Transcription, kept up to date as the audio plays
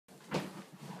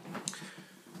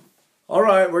All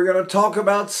right, we're going to talk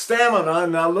about stamina.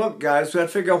 Now look, guys, we have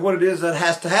to figure out what it is that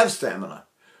has to have stamina.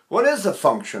 What is a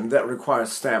function that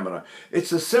requires stamina?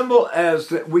 It's as simple as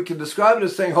that we can describe it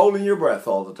as saying holding your breath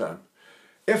all the time.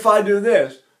 If I do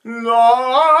this, you'll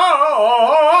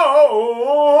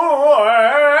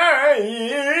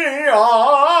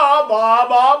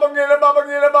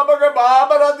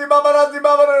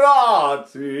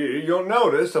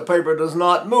notice the paper does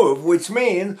not move, which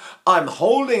means I'm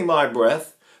holding my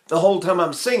breath the whole time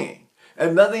I'm singing,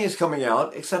 and nothing is coming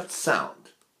out except sound.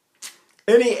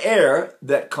 Any air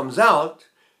that comes out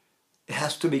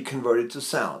has to be converted to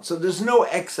sound. So there's no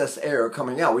excess air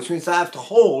coming out, which means I have to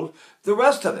hold the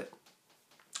rest of it.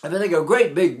 And then they go,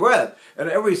 great big breath. And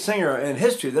every singer in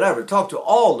history that I ever talked to,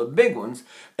 all the big ones,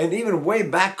 and even way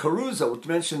back Caruso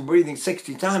mentioned breathing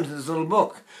 60 times in his little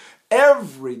book.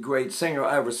 Every great singer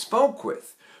I ever spoke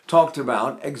with talked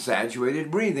about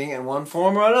exaggerated breathing in one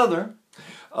form or another.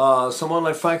 Someone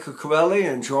like Franco Corelli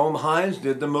and Jerome Hines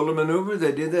did the Muller maneuver.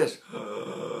 They did this.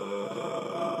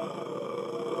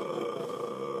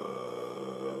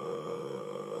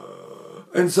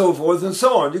 And so forth and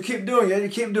so on. You keep doing it,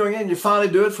 and you finally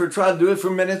try to do it for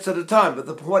minutes at a time.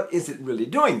 But what is it really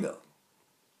doing, though?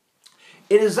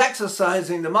 It is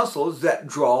exercising the muscles that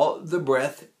draw the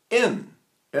breath in.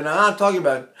 And I'm not talking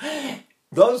about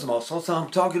those muscles. I'm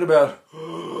talking about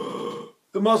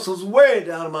the muscles way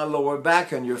down in my lower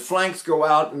back, and your flanks go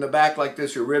out in the back like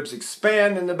this. Your ribs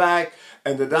expand in the back,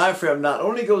 and the diaphragm not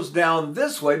only goes down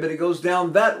this way, but it goes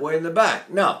down that way in the back.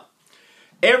 Now,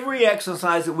 every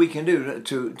exercise that we can do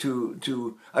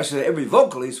I should say every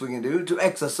vocalist we can do to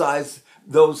exercise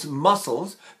those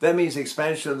muscles, that means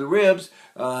expansion of the ribs,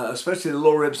 especially the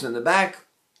lower ribs in the back.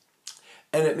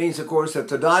 And it means, of course, that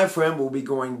the diaphragm will be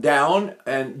going down,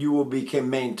 and you will be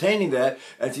maintaining that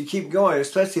as you keep going,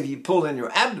 especially if you pull in your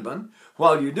abdomen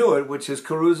while you do it, which is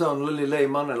Caruso and Lily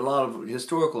Lehman and a lot of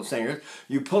historical singers.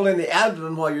 You pull in the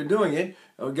abdomen while you're doing it.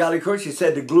 Gali Kurchi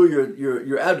said to glue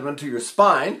your abdomen to your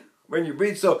spine when you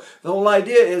breathe. So the whole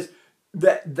idea is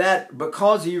that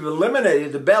because you've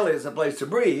eliminated the belly as a place to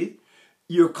breathe,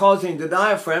 you're causing the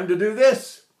diaphragm to do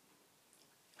this.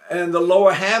 And the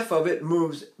lower half of it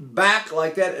moves back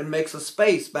like that and makes a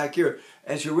space back here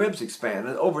as your ribs expand.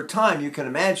 And over time, you can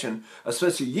imagine,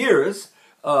 especially years,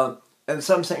 and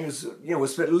some singers, will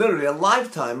spend literally a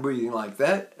lifetime breathing like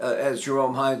that, as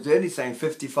Jerome Hines did. He sang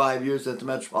 55 years at the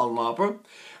Metropolitan Opera,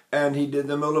 and he did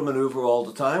the Muller maneuver all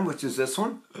the time, which is this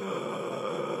one.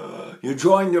 You're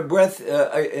drawing your breath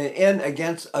in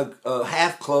against a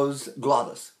half-closed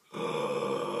glottis.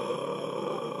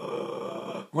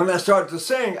 When I start to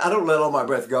sing, I don't let all my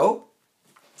breath go.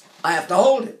 I have to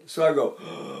hold it. So I go.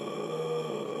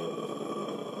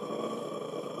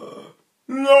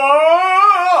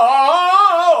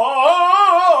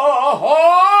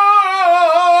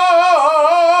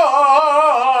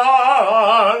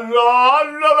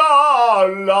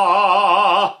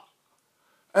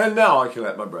 And now I can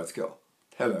let my breath go.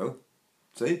 Hello.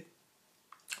 See?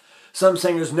 Some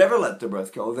singers never let the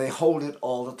breath go. They hold it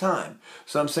all the time.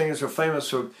 Some singers are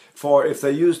famous for if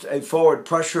they used a forward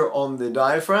pressure on the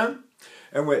diaphragm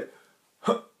and went,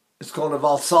 it's called a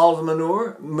Valsalva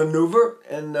maneuver,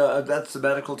 and that's the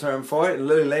medical term for it. And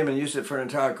Lily Lehman used it for an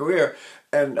entire career.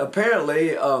 And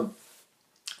apparently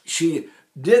she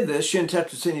did this, she and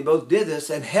Tetrazzini both did this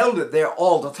and held it there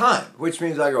all the time, which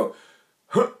means I go,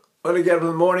 when I get up in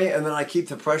the morning, and then I keep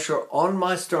the pressure on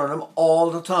my sternum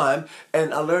all the time,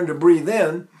 and I learn to breathe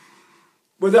in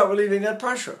without relieving that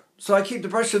pressure. So I keep the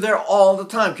pressure there all the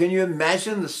time. Can you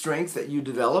imagine the strength that you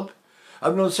develop?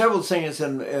 I've known several singers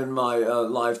in my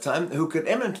lifetime who could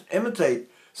imitate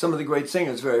some of the great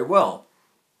singers very well.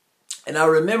 And I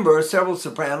remember several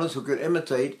sopranos who could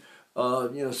imitate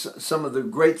some of the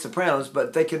great sopranos,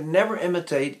 but they could never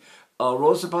imitate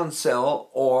Rosa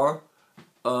Pansel or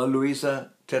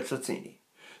Luisa Tetrazzini.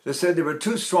 They said they were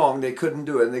too strong, they couldn't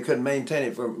do it, and they couldn't maintain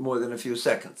it for more than a few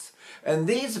seconds. And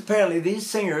apparently these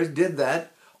singers did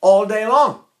that all day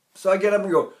long. So I get up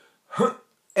and go,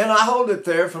 and I hold it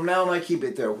there. From now on, I keep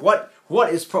it there. I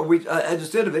just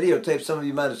did a videotape, some of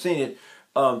you might have seen it.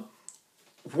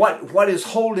 What is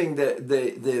holding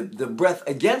the breath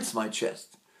against my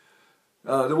chest?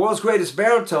 The world's greatest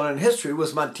baritone in history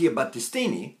was Mattia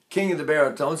Battistini, king of the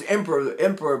baritones,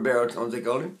 emperor baritones, they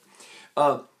called him.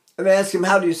 And they asked him,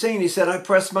 how do you sing? And he said, I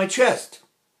press my chest.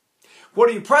 What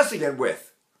are you pressing it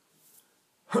with?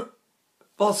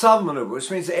 Valsalva maneuver, which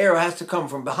means the air has to come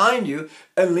from behind you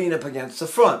and lean up against the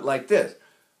front, like this.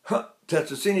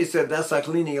 Tetrazzini said that's like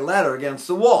leaning a ladder against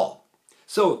the wall.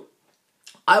 So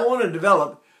I want to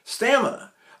develop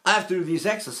stamina. I have to do these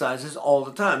exercises all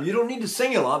the time. You don't need to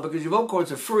sing a lot because your vocal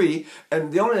cords are free,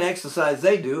 and the only exercise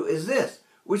they do is this,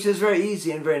 which is very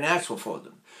easy and very natural for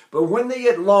them. But when they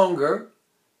get longer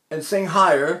and sing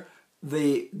higher,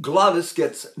 the glottis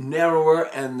gets narrower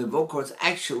and the vocal cords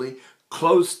actually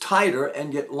close tighter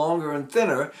and get longer and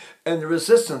thinner, and the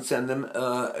resistance in them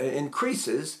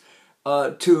increases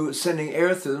to sending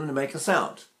air through them to make a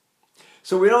sound.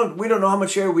 So we don't know how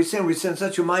much air we send. We send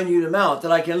such a minute amount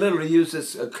that I can literally use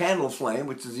this candle flame,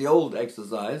 which is the old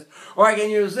exercise, or I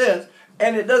can use this,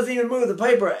 and it doesn't even move the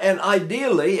paper. And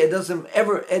ideally,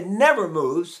 it never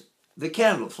moves the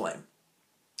candle flame.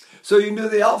 So you can do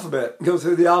the alphabet, go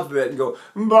through the alphabet and go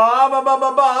ba ba ba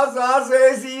ba ba sa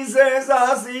se si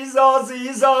sa si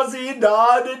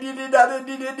da di di di da di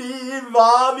di di di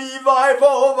va vi vi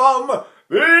vo vam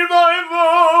vi vi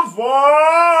vo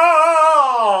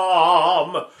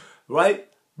vom. Right?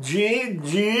 G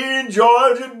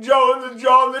Georgia Jones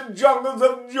John the jungles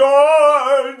of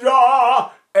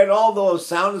Georgia, and all those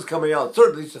sounds coming out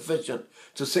certainly sufficient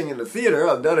to sing in the theater.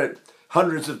 I've done it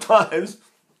hundreds of times.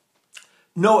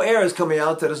 No air is coming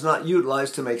out that is not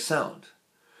utilized to make sound.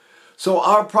 So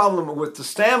our problem with the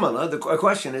stamina, the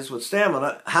question is with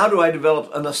stamina, how do I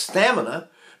develop enough stamina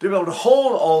to be able to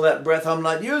hold all that breath I'm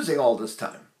not using all this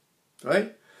time,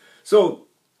 right? So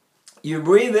you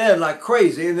breathe in like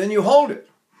crazy and then you hold it.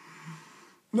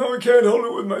 No, I can't hold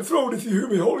it with my throat. If you hear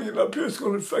me holding it up here, it's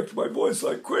going to affect my voice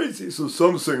like crazy. So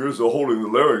some singers are holding the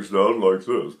larynx down like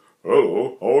this.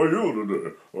 Hello, how are you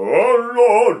today?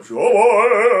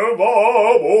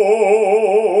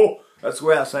 That's the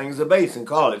way I sang as a bass in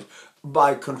college,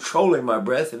 by controlling my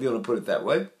breath, if you want to put it that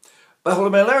way, by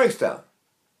holding my larynx down.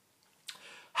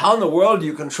 How in the world do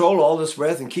you control all this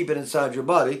breath and keep it inside your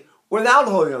body without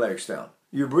holding your larynx down?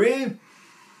 You breathe,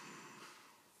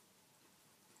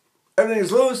 everything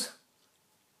is loose.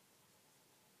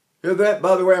 Hear that?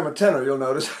 By the way, I'm a tenor, you'll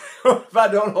notice. If I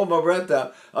don't hold my breath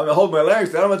down, I'm going to hold my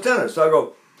larynx down, I'm a tenor. So I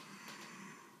go,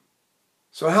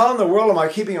 so how in the world am I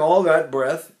keeping all that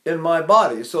breath in my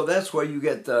body? So that's where you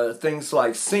get things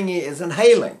like singing is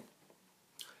inhaling.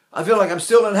 I feel like I'm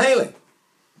still inhaling.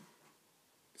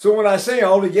 So when I sing, I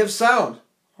only give sound.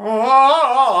 I'm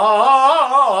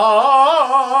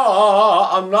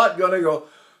not going to go,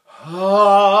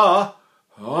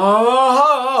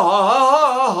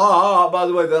 by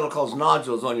the way, that'll cause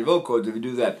nodules on your vocal cords if you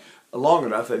do that long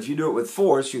enough. If you do it with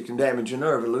force, you can damage your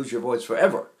nerve and lose your voice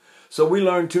forever. So we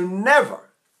learn to never,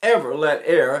 ever let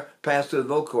air pass through the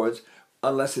vocal cords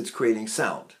unless it's creating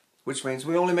sound, which means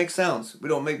we only make sounds. We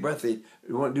don't make breathy,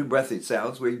 we won't do breathy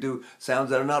sounds. We do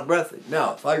sounds that are not breathy.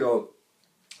 Now, if I go,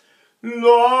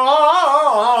 la,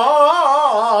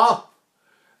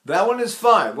 that one is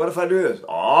fine. What if I do this?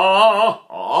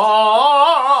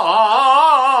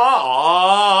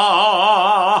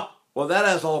 Well, that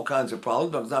has all kinds of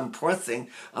problems because I'm pressing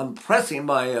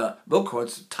my vocal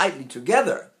cords tightly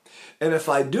together. And if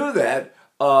I do that,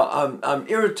 I'm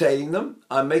irritating them.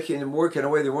 I'm making them work in a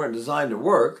way they weren't designed to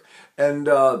work. And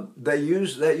that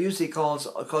usually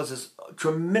causes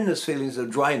tremendous feelings of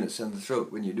dryness in the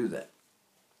throat when you do that.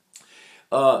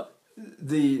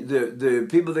 The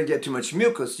people that get too much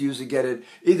mucus usually get it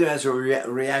either as a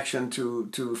reaction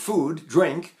to food,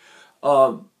 drink.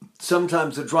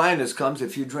 Sometimes the dryness comes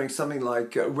if you drink something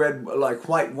like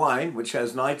white wine, which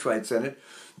has nitrites in it.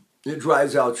 It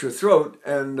dries out your throat,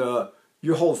 and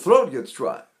your whole throat gets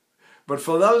dry. But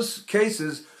for those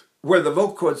cases where the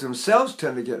vocal cords themselves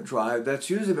tend to get dry, that's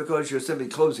usually because you're simply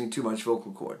closing too much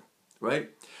vocal cord,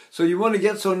 right? So you want to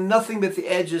get so nothing but the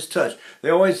edges touch. They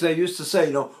used to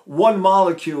say, one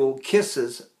molecule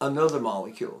kisses another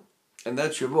molecule. And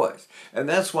that's your voice. And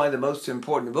that's why the most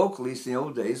important vocalist in the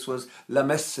old days was la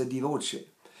messa di voce.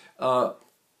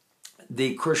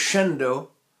 The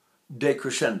crescendo,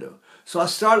 decrescendo. So I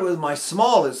start with my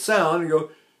smallest sound and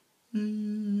go,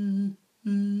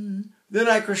 then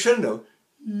I crescendo.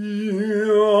 And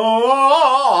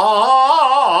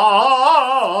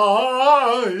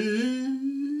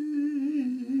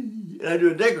I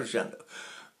do a decrescendo.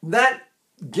 That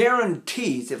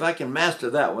guarantees, if I can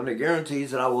master that one, it guarantees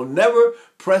that I will never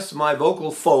press my vocal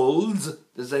folds,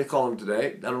 as they call them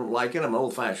today. I don't like it. I'm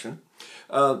old-fashioned.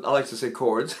 I like to say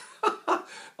chords.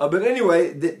 But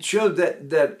anyway, that shows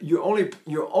that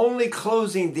you're only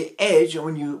closing the edge, and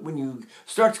when you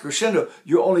start to crescendo,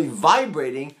 you're only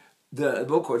vibrating the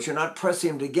vocal cords. You're not pressing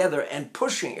them together and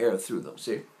pushing air through them.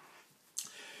 See,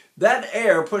 that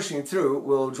air pushing through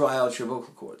will dry out your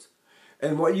vocal cords.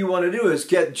 And what you want to do is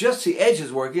get just the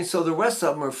edges working so the rest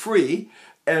of them are free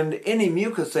and any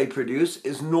mucus they produce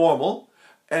is normal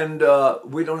And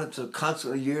we don't have to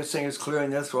constantly hear singers clearing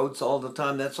their throats all the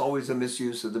time. That's always a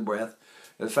misuse of the breath.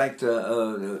 In fact,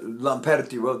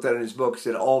 Lamperti wrote that in his book. He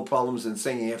said all problems in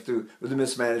singing have to do with the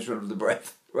mismanagement of the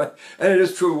breath. Right? And it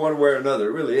is true one way or another.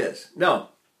 It really is. Now,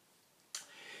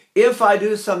 if I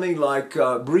do something like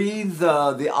breathe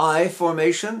the I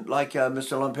formation, like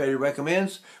Mr. Lamperti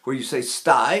recommends, where you say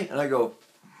sty, and I go,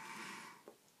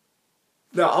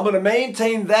 now I'm going to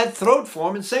maintain that throat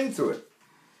form and sing through it.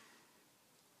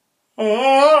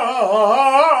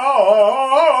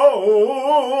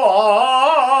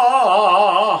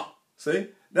 See?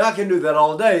 Now I can do that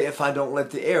all day if I don't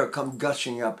let the air come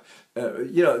gushing up.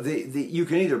 You know, you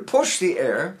can either push the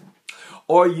air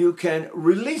or you can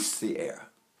release the air.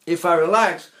 If I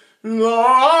relax,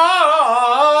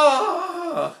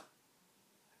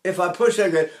 if I push it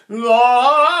again,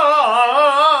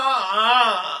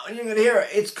 you can hear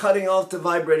it's cutting off the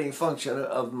vibrating function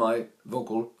of my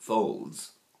vocal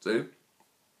folds. See?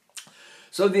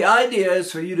 So the idea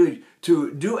is for you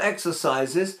to do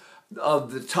exercises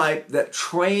of the type that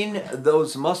train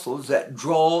those muscles that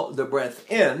draw the breath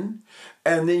in,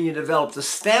 and then you develop the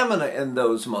stamina in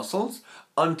those muscles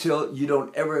until you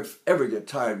don't ever get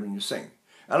tired when you sing.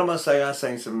 And I'm going to say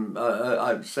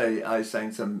I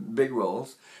sang some big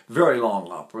roles, very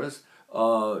long operas.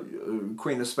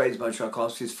 Queen of Spades by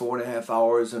Tchaikovsky is 4.5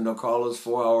 hours, and No Carlos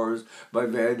 4 hours by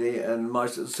Verdi, and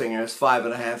March of the Singer is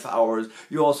 5.5 hours.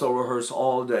 You also rehearse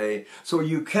all day, so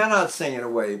you cannot sing in a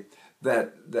way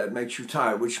that makes you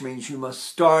tired, which means you must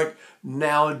start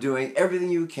now doing everything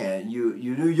you can.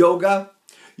 You do yoga,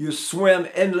 you swim,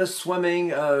 endless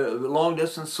swimming, long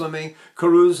distance swimming.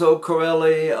 Caruso,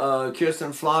 Corelli,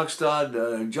 Kirsten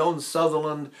Flogstad, Joan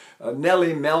Sutherland,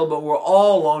 Nellie Melba were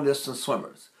all long distance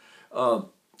swimmers.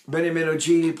 Beniamino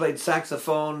Gigi played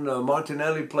saxophone.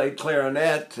 Martinelli played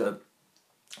clarinet.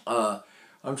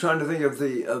 I'm trying to think of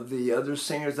the other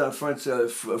singers. Fritz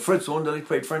Wunderlich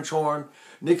played French horn.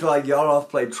 Nikolai Gyarov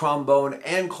played trombone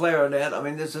and clarinet. I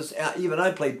mean, this is even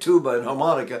I played tuba and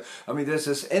harmonica. I mean, there's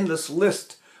this endless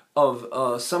list of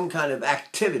some kind of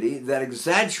activity that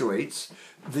exaggerates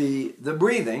the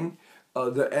breathing,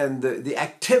 and the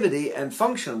activity and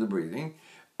function of the breathing.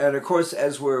 And of course,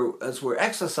 as we're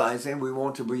exercising, we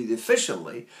want to breathe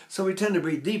efficiently, so we tend to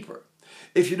breathe deeper.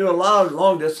 If you do a lot of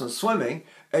long distance swimming,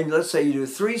 and let's say you do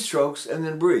 3 strokes and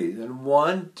then breathe, and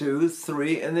 1, 2,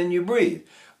 3, and then you breathe,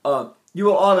 you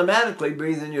will automatically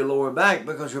breathe in your lower back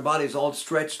because your body's all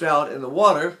stretched out in the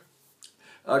water.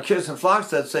 Kirsten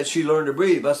Flogstad said she learned to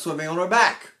breathe by swimming on her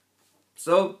back.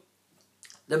 So,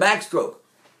 the backstroke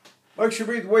makes you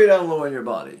breathe way down low in your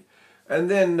body. And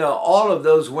then all of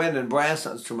those wind and brass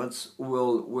instruments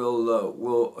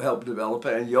will help develop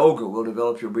it, and yoga will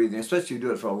develop your breathing, especially if you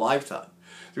do it for a lifetime.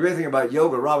 The great thing about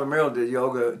yoga, Robert Merrill did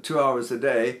yoga 2 hours a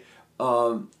day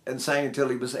and sang until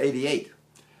he was 88.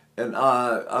 And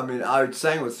I mean, I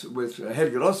sang with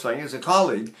Helge Rosvang as a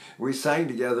colleague. We sang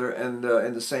together and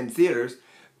in the same theaters,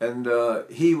 and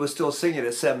he was still singing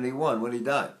at 71 when he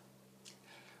died.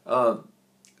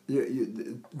 He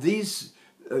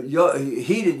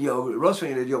did yoga,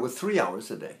 Rosvang did yoga 3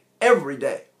 hours a day, every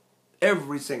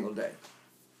single day.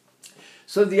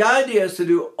 So the idea is to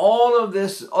do all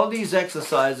these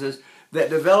exercises that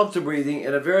develop the breathing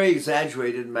in a very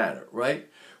exaggerated manner, right?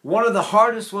 One of the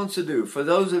hardest ones to do, for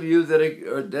those of you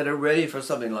that are ready for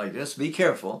something like this, be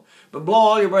careful, but blow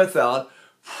all your breath out,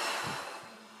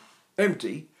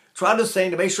 empty, try to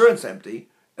sing to make sure it's empty,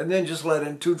 and then just let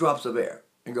in 2 drops of air,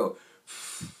 and go,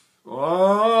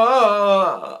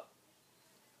 ah,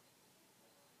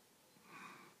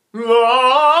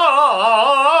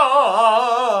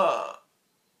 ah,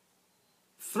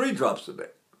 3 drops of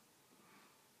air,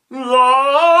 ah,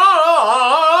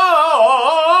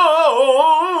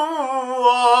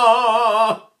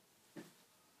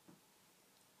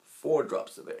 4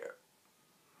 drops of air,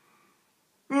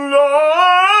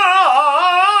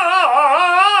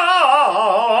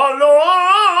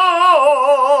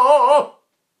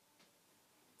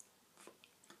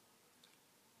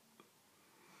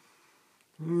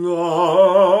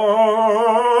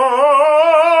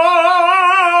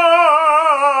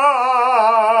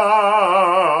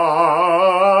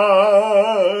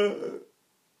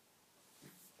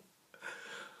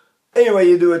 'Anyway,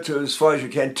 you do it to as far as you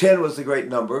can. 10 was the great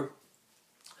number.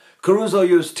 Caruso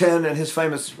used 10 in his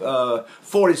famous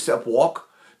 40-step walk.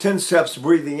 10 steps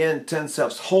breathing in, 10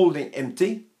 steps holding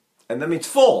empty. And that means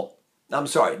full. I'm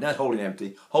sorry, not holding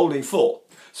empty, holding full.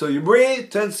 So you breathe,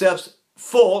 10 steps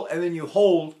full, and then you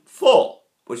hold full,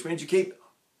 which means you keep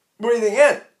breathing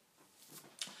in.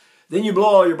 Then you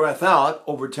blow all your breath out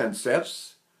over 10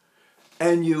 steps.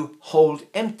 and you hold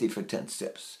empty for 10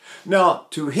 steps. Now,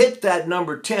 to hit that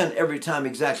number 10 every time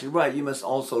exactly right, you must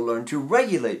also learn to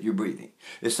regulate your breathing.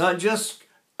 It's not just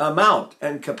amount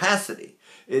and capacity.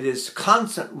 It is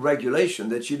constant regulation,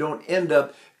 that you don't end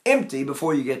up empty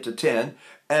before you get to 10,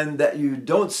 and that you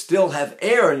don't still have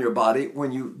air in your body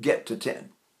when you get to 10.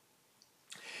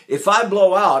 If I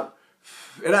blow out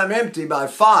and I'm empty by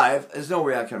 5, there's no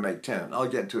way I can make 10. I'll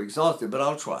get too exhausted, but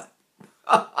I'll try.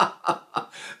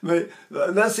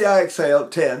 Let's see, I exhale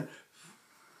 10.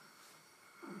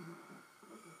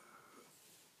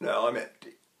 Now I'm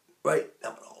empty. Right?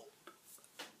 I'm gonna hold.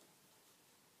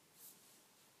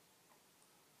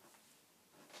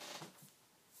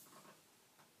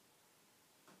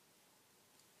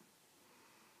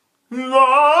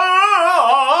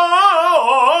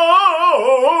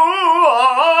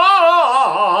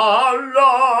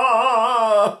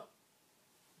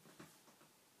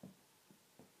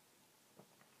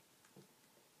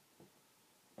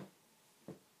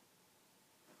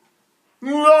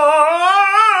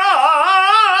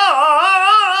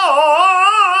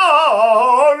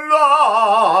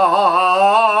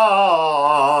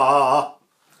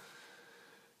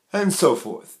 And so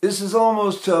forth. This is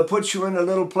almost to put you in a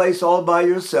little place all by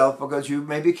yourself, because you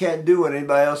maybe can't do what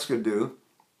anybody else could do.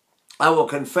 I will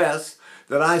confess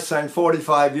that I sang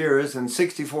 45 years and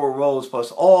 64 roles,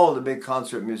 plus all the big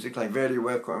concert music like Verdi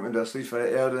Requiem and Das Lied von der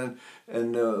Erde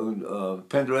and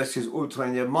Penderecki's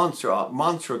Ultrania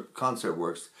monster concert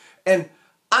works. And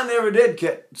I never did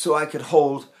get so I could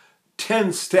hold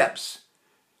 10 steps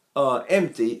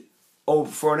empty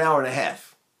for an hour and a half.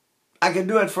 I could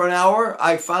do it for an hour.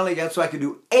 I finally got so I could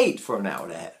do 8 for an hour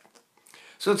and a half.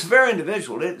 So it's very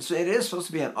individual. It is supposed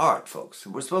to be an art, folks.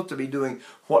 We're supposed to be doing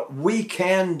what we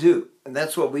can do, and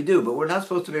that's what we do. But we're not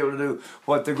supposed to be able to do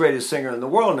what the greatest singer in the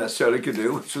world necessarily could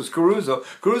do, which was Caruso.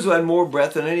 Caruso had more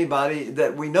breath than anybody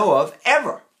that we know of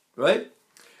ever, right?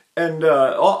 And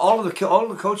all of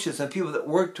the coaches and people that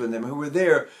worked with him who were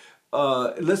there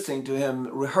listening to him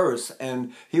rehearse,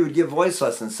 and he would give voice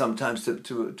lessons sometimes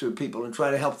to people and try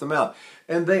to help them out.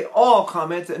 And they all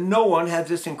comment that no one had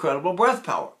this incredible breath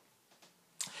power.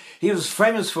 He was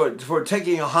famous for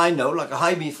taking a high note, like a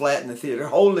high B flat in the theater,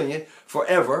 holding it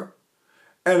forever.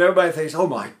 And everybody thinks, oh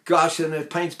my gosh, and the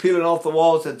paint's peeling off the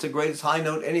walls. It's the greatest high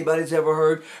note anybody's ever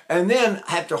heard. And then,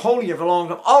 after holding it for a long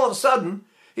time, all of a sudden,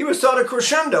 he would start a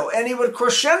crescendo, and he would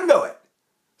crescendo it.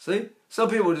 See? Some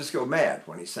people would just go mad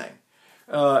when he sang.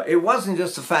 It wasn't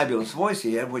just a fabulous voice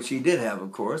he had, which he did have,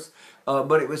 of course,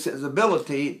 but it was his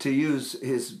ability to use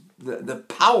the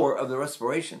power of the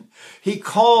respiration. He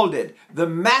called it the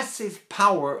massive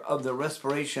power of the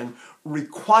respiration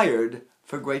required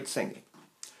for great singing.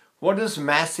 What does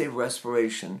massive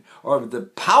respiration, or the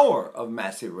power of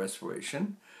massive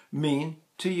respiration, mean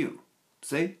to you?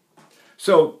 See?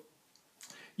 So,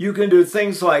 you can do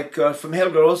things like, from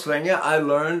Helga Roslinger, I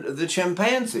learned the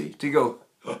chimpanzee to go...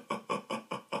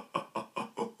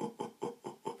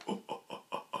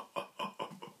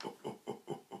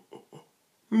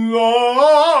 You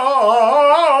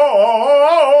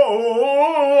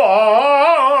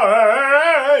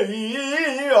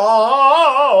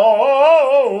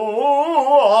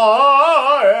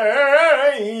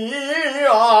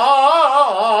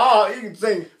can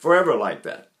sing forever like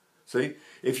that. See?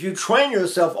 If you train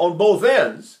yourself on both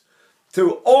ends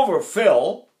to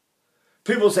overfill,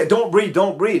 people say, don't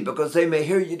breathe, because they may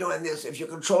hear you doing this. If you're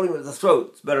controlling with the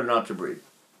throat, it's better not to breathe.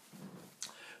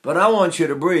 But I want you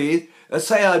to breathe. Let's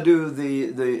say I do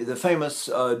the famous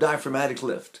diaphragmatic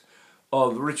lift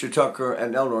of Richard Tucker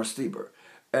and Eleanor Stieber.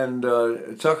 And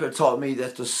Tucker taught me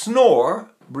that the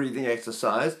snore breathing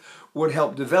exercise would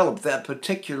help develop that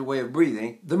particular way of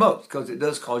breathing the most, because it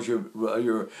does cause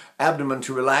your abdomen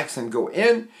to relax and go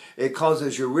in. It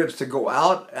causes your ribs to go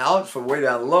out from way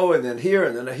down low, and then here,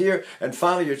 and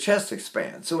finally your chest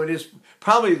expands. So it is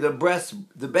probably the best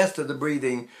of the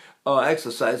breathing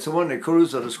exercise, the one that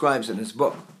Caruso describes in his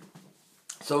book.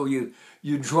 So you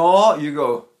draw, you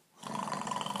go...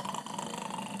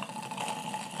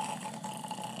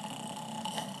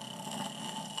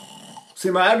 See,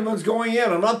 my abdomen's going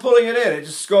in. I'm not pulling it in. It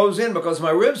just goes in because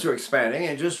my ribs are expanding,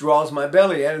 and it just draws my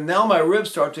belly in. And now my ribs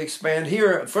start to expand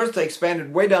here. At first they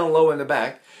expanded way down low in the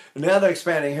back. And now they're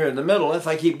expanding here in the middle. If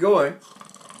I keep going,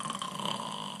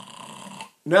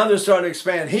 now they're starting to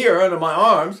expand here under my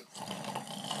arms.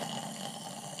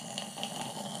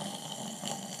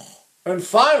 And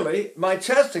finally, my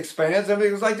chest expands.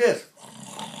 Everything goes like this.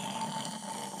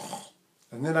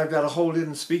 And then I've got to hold it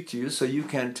and speak to you so you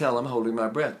can't tell I'm holding my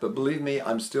breath. But believe me,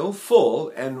 I'm still full,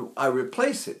 and I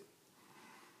replace it.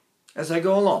 as I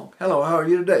go along. Hello, how are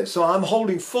you today? So I'm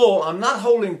holding full. I'm not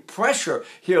holding pressure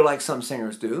here like some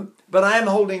singers do, but I am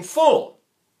holding full.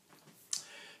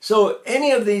 So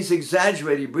any of these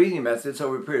exaggerated breathing methods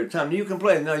over a period of time, you can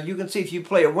play. Now you can see if you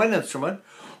play a wind instrument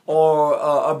or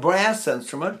a brass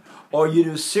instrument, or you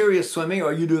do serious swimming,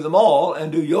 or you do them all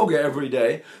and do yoga every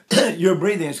day, your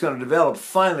breathing is going to develop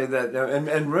finally.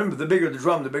 And remember, the bigger the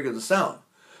drum, the bigger the sound.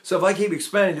 So if I keep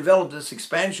expanding, develop this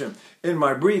expansion in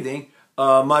my breathing,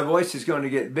 my voice is going to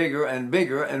get bigger and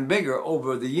bigger and bigger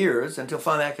over the years until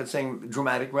finally I can sing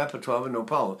dramatic repertoire with no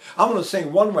problem. I'm going to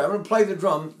sing one way. I'm going to play the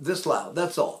drum this loud.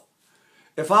 That's all.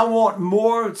 If I want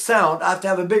more sound, I have to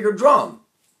have a bigger drum.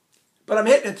 But I'm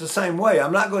hitting it the same way.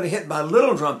 I'm not going to hit my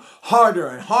little drum harder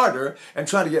and harder and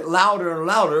try to get louder and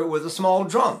louder with a small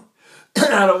drum.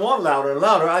 I don't want louder and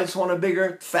louder. I just want a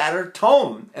bigger, fatter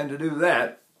tone. And to do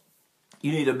that,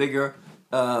 you need a bigger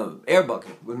air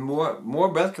bucket with more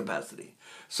breath capacity.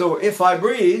 So if I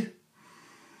breathe,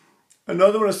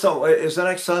 another one is an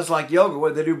exercise like yoga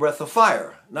where they do breath of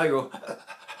fire. Now you go,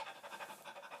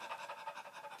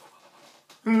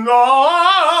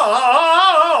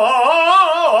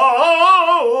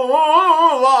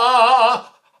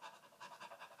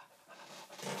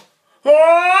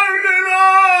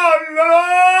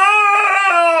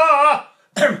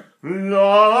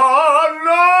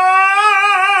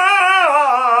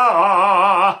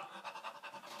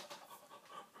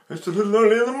 it's a little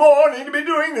early in the morning to be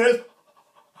doing this.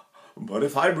 But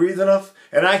if I breathe enough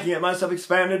and I can get myself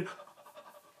expanded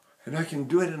and I can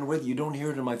do it in a way that you don't hear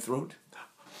it in my throat,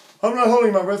 I'm not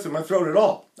holding my breath in my throat at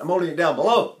all. I'm holding it down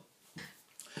below.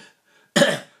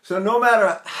 So no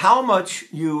matter how much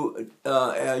you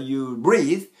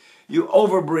breathe, you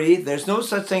overbreathe. There's no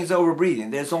such thing as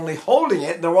overbreathing. There's only holding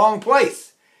it in the wrong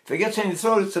place. If it gets in your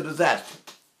throat, it's a disaster.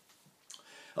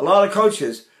 A lot of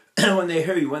coaches, when they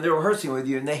hear you, when they're rehearsing with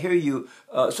you, and they hear you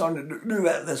starting to do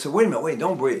that, they say, wait a minute, wait,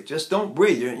 don't breathe. Just don't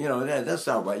breathe. You know, that's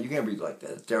not right. You can't breathe like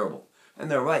that. It's terrible.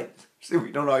 And they're right. See,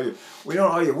 we don't argue. We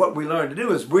don't argue. What we learn to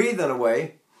do is breathe in a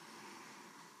way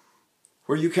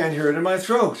where you can't hear it in my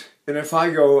throat. And if I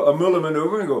go a Muller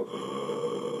maneuver and go,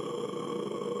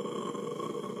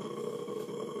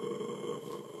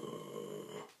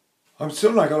 I'm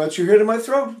still not going to let you hear it in my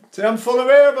throat. See, I'm full of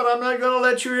air, but I'm not going to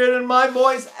let you hear it in my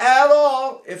voice at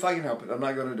all. If I can help it, I'm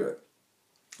not going to do it.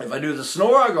 If I do the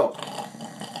snore, I go.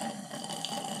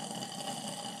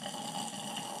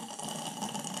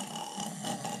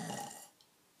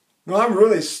 No, I'm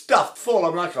really stuffed full.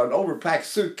 I'm like an overpacked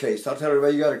suitcase. I'll tell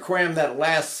everybody, you got to cram that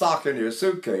last sock into your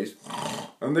suitcase.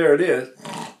 And there it is.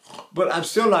 But I'm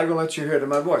still not going to let you hear it in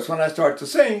my voice. When I start to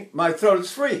sing, my throat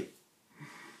is free.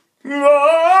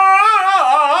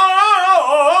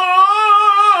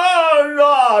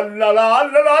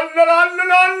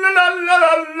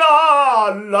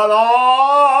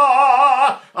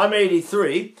 I'm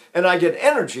 83, and I get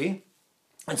energy,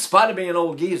 in spite of being an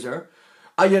old geezer,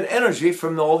 I get energy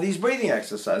from all these breathing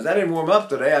exercises. I didn't warm up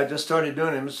today. I just started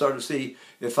doing them and started to see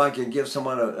if I could give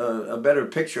someone a better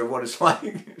picture of what it's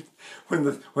like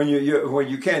when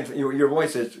your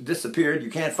voice has disappeared.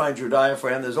 You can't find your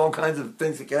diaphragm. There's all kinds of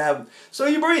things that can happen. So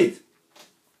you breathe.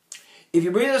 If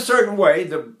you breathe a certain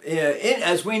way,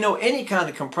 as we know, any kind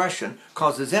of compression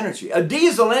causes energy. A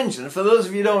diesel engine, for those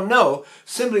of you who don't know,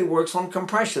 simply works on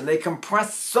compression. They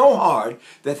compress so hard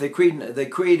that they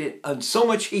create so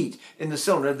much heat in the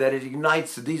cylinder that it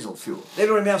ignites the diesel fuel. They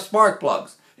don't even have spark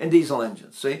plugs in diesel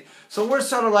engines, see? So we're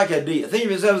sort of like a diesel. Think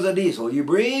of yourself as a diesel. You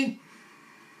breathe,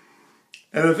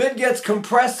 and if it gets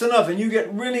compressed enough and you get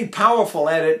really powerful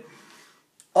at it,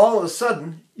 all of a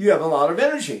sudden, you have a lot of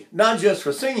energy. Not just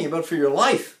for singing, but for your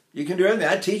life. You can do everything.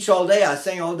 I teach all day. I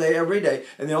sing all day, every day.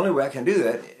 And the only way I can do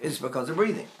that is because of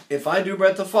breathing. If I do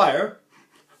breath of fire,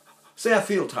 say I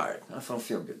feel tired. I don't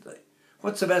feel good today.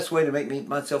 What's the best way to make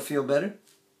myself feel better?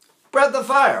 Breath of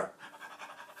fire.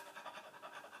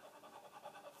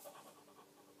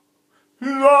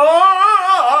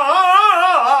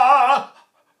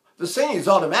 The singing is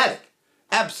automatic.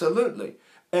 Absolutely.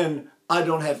 And I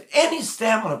don't have any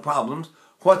stamina problems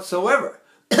whatsoever.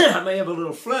 I may have a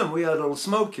little phlegm. We had a little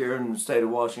smoke here in the state of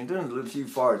Washington, a few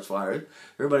forest fires.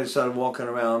 Everybody started walking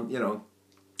around, you know,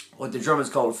 what the Germans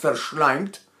call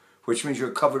verschleimt, which means you're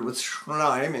covered with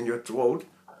slime in your throat.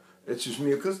 It's just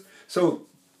mucus. So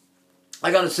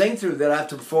I got to sing through that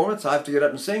after performance. I have to get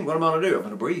up and sing. What am I going to do? I'm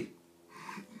going to breathe.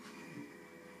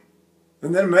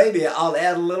 And then maybe I'll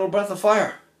add a little breath of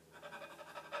fire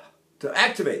to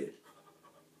activate it.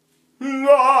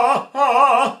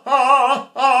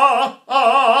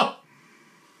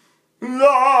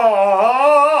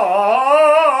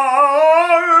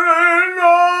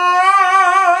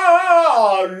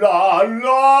 la,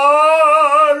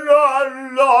 la, la,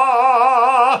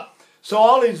 la. So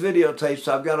all these videotapes,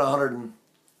 I've got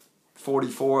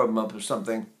 144 of them up or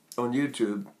something on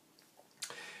YouTube.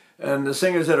 And the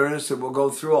singers that are interested will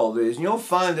go through all these. And you'll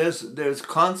find there's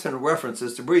constant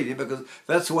references to breathing, because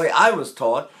that's the way I was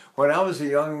taught when I was a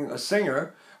young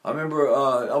singer. I remember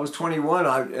I was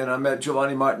 21 and I met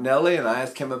Giovanni Martinelli, and I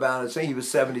asked him about it. He was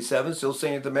 77, still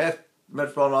singing at the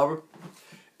Metropolitan Opera.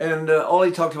 And all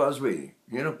he talked about was breathing.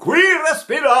 You know, qui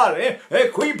respirare e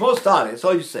qui postare. That's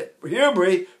all you say. Here,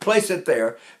 breathe, place it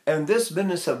there. And this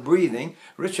business of breathing,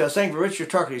 I was saying for Richard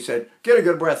Tucker, he said, get a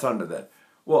good breath under that.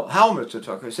 Well, how, Mr.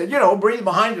 Tucker? He said, you know, breathe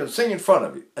behind you and sing in front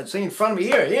of you. And sing in front of me,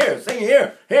 here, sing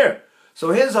here, here.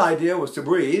 So his idea was to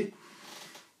breathe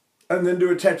and then do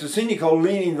a tetrasinico,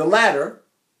 leaning the ladder.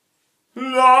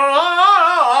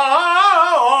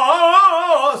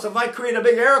 So if I create a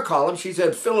big air column, she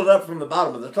said, fill it up from the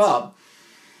bottom of the top.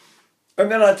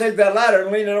 And then I take that ladder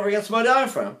and lean it over against my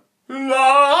diaphragm.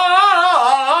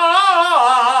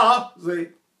 See?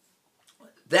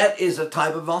 That is a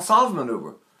type of Valsalva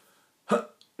maneuver.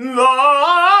 But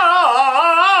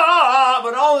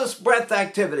all this breath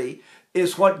activity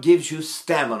is what gives you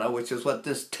stamina, which is what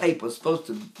this tape was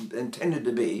intended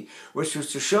to be, which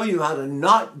was to show you how to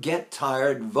not get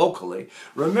tired vocally.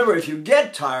 Remember, if you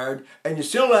get tired and you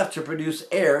still have to produce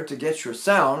air to get your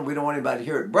sound, we don't want anybody to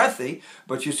hear it breathy,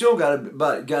 but you still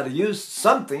got to use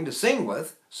something to sing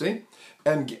with, see?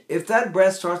 And if that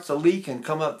breath starts to leak and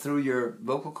come up through your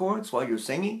vocal cords while you're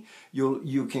singing,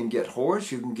 you can get hoarse,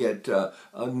 you can get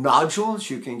nodules,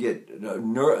 you can get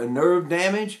nerve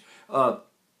damage.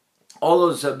 All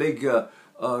those big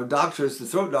doctors, the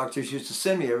throat doctors, used to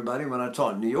send me everybody when I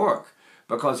taught in New York,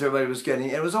 because everybody was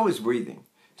it was always breathing.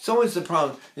 It's always the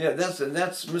problem. Yeah, that's to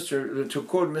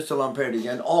quote Mr. Lamperti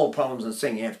again, all problems in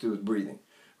singing have to do with breathing,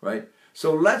 right?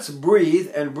 So let's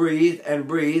breathe and breathe and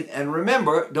breathe, and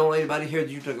remember, don't let anybody hear that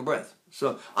you took a breath.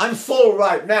 So I'm full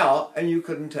right now, and you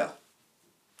couldn't tell.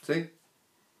 See?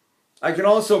 I can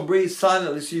also breathe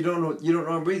silently, so you don't know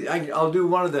I'm breathing. I'll do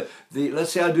one of the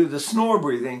let's say I do the snore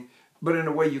breathing, but in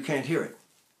a way you can't hear it.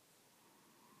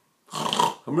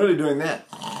 I'm really doing that,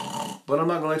 but I'm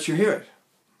not going to let you hear it.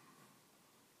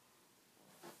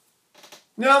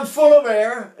 Now I'm full of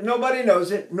air. Nobody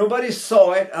knows it. Nobody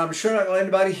saw it. I'm sure not going to let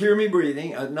anybody hear me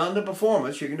breathing. Not in a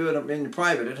performance. You can do it in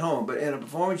private at home, but in a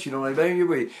performance you don't let anybody hear you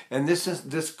breathe. And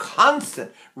this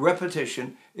constant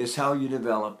repetition is how you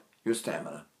develop your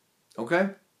stamina. Okay?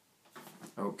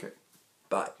 Okay.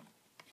 Bye.